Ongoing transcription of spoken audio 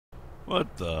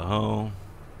What the hell?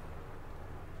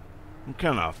 What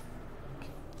kind of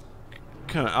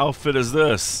outfit is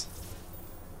this?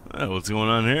 Hey, what's going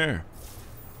on here?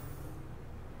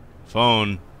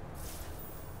 Phone.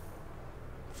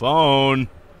 Phone.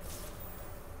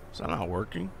 Is that not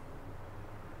working?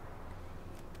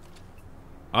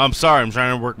 I'm sorry, I'm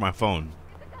trying to work my phone.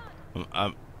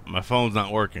 My phone's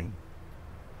not working.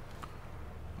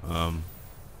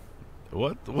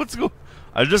 What's going?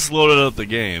 I just loaded up the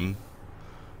game.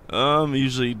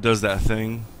 Usually does that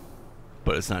thing,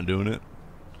 but it's not doing it.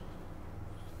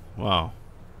 Wow.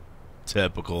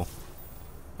 Typical.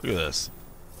 Look at this.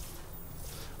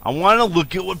 I want to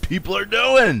look at what people are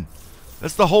doing.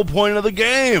 That's the whole point of the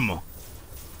game.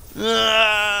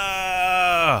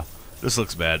 Ah! This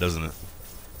looks bad, doesn't it?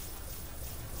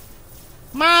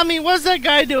 Mommy, what's that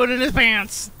guy doing in his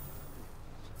pants?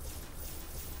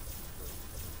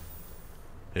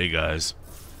 Hey guys.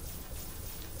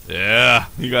 Yeah,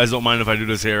 you guys don't mind if I do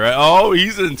this here, right? Oh,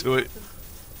 he's into it.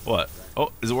 What?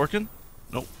 Oh, is it working?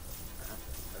 Nope.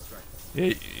 That's right.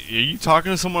 Yeah, are you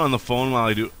talking to someone on the phone while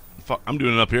I do? Fuck, I'm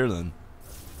doing it up here then.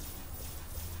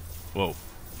 Whoa.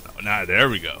 Nah, there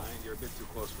we go. You're a bit too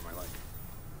close for my liking.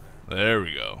 There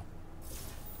we go.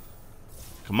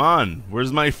 Come on,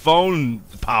 where's my phone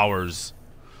powers?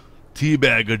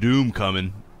 Teabag of doom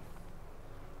coming.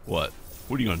 What?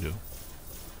 What are you gonna do?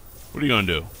 What are you gonna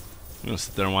do? You're gonna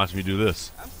sit there and watch me do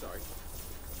this. I'm sorry.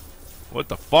 What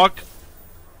the fuck?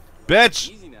 Bitch!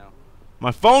 Easy now.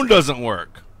 My phone doesn't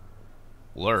work.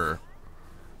 Blur.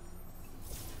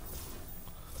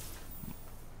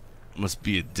 Must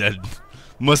be a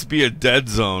dead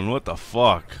zone. What the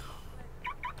fuck?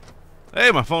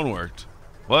 Hey, my phone worked.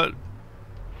 What?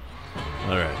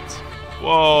 Alright.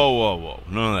 Whoa, whoa, whoa.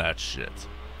 None of that shit.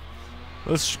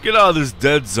 Let's get out of this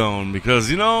dead zone because,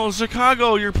 you know,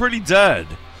 Chicago, you're pretty dead.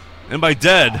 And by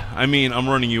dead, I mean I'm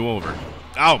running you over.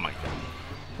 Oh my god.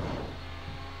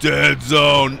 Dead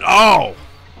zone. Oh!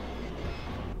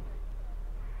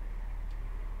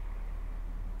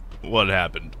 What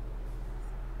happened?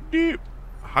 Beep.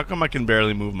 How come I can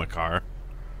barely move my car?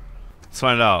 Let's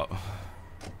find out.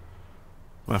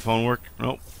 My phone work?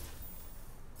 Nope.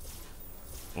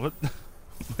 What?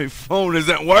 My phone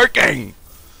isn't working!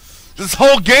 This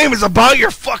whole game is about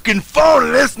your fucking phone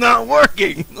and it's not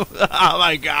working! Oh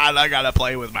my god, I gotta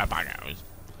play with my pockets.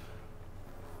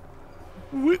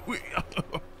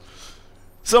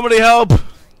 Somebody help!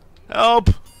 Help!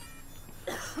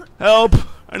 Help!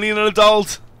 I need an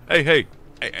adult! Hey, hey.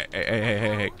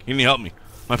 Hey. You need to help me.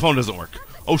 My phone doesn't work.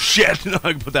 Oh shit! No,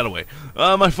 I can put that away.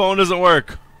 My phone doesn't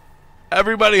work.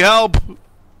 Everybody help!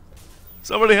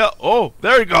 Somebody help! Oh,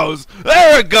 there it goes!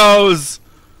 There it goes!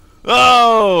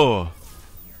 Oh!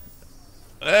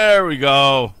 There we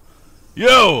go.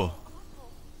 You!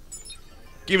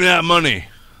 Give me that money.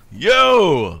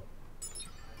 You!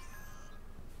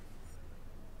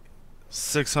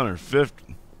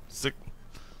 650.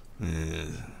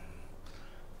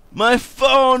 My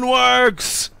phone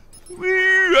works!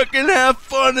 Woo, I can have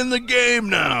fun in the game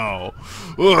now!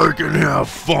 I can have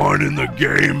fun in the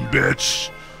game,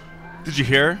 bitch! Did you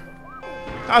hear?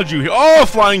 How'd you hear? Oh,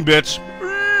 flying bitch!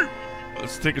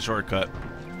 Let's take a shortcut.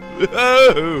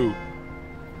 Oh!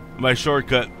 My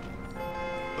shortcut.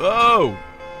 Oh!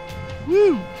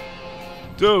 Woo!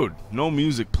 Dude, no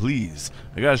music, please.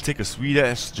 I gotta take a sweet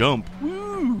ass jump.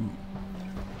 Woo!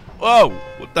 Whoa!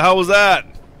 What the hell was that?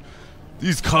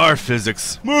 These car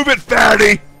physics. Move it,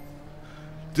 fatty!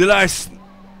 I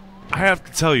have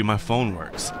to tell you, my phone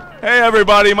works. Hey,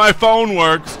 everybody, my phone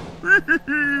works.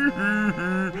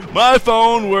 My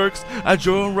phone works. I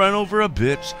drove right over a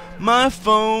bitch. My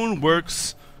phone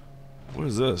works. What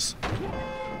is this?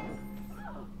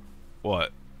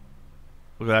 What?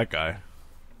 Look at that guy.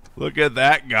 Look at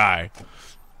that guy.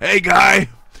 Hey, guy.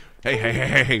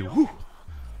 Hey. Woo.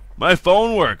 My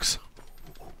phone works.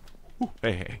 Woo.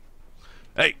 Hey.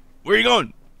 Hey, where are you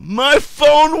going? My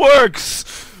phone works.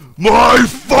 My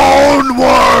phone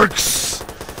works.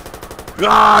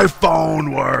 My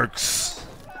phone works.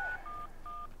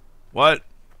 What?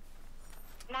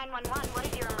 911, what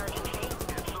is your emergency?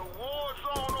 It's a war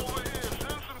zone over here.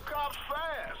 Send some cops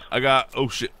fast. I got, oh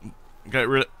shit. Got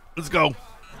rid of, let's go.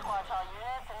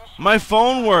 My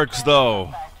phone works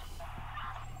though.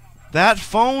 That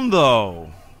phone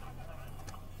though.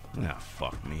 Ah,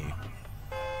 fuck me.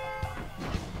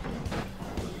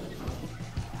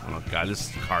 Oh god,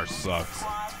 this car sucks.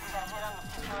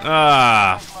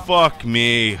 Ah, fuck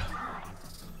me.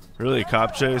 Really, a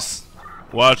cop chase?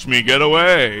 Watch me get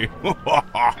away.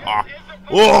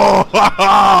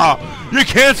 Oh, you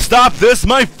can't stop this.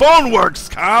 My phone works,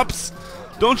 cops.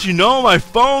 Don't you know my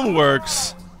phone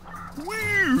works? Whee!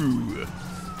 Woo!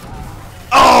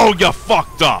 Oh, you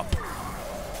fucked up.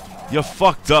 You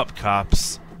fucked up,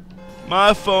 cops.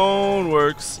 My phone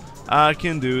works. I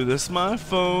can do this. My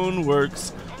phone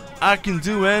works. I can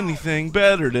do anything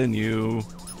better than you.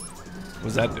 What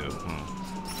does that do?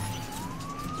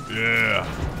 Yeah.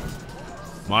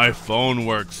 My phone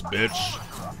works, bitch.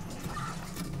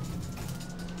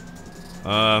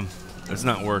 It's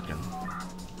not working.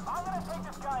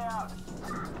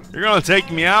 You're gonna take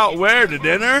me out where? To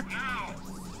dinner?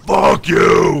 Fuck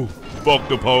you! Fuck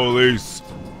the police.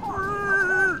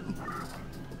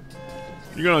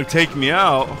 You're gonna take me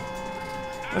out?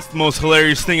 That's the most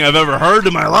hilarious thing I've ever heard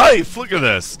in my life. Look at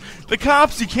this. The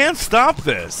cops, you can't stop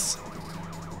this.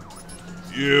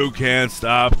 You can't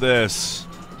stop this.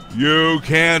 You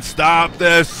can't stop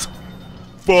this.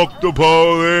 Fuck the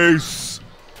police.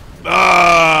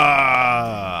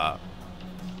 Ah!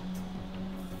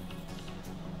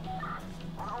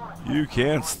 You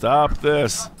can't stop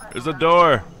this. There's a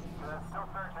door.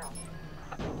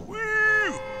 Woo!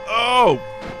 Oh!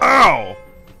 Ow!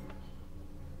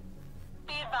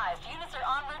 Be advised, units are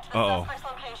en route to the Uh-oh. suspect's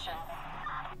location.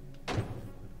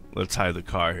 Let's hide the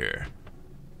car here.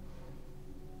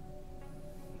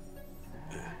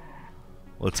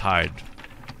 Let's hide.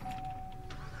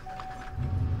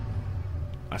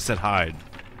 I said hide.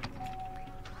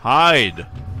 Hide!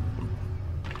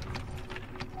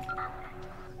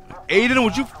 Aiden,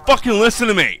 would you fucking listen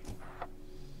to me?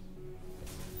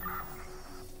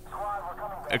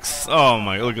 Oh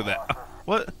my, look at that.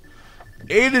 What?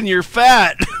 Aiden, you're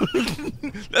fat!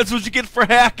 That's what you get for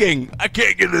hacking! I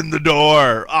can't get in the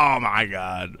door! Oh my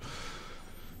god.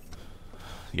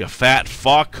 You fat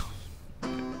fuck.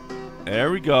 There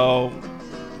we go.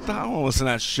 I don't want to listen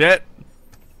to that shit.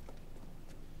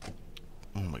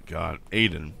 Oh my god.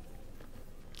 Aiden.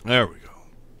 There we go.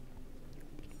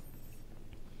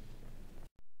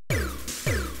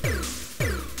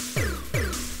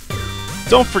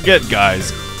 Don't forget,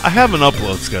 guys, I have an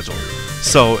upload schedule.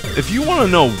 So, if you want to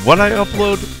know what I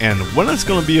upload and when it's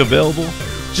going to be available,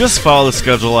 just follow the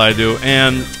schedule I do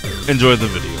and enjoy the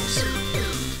videos.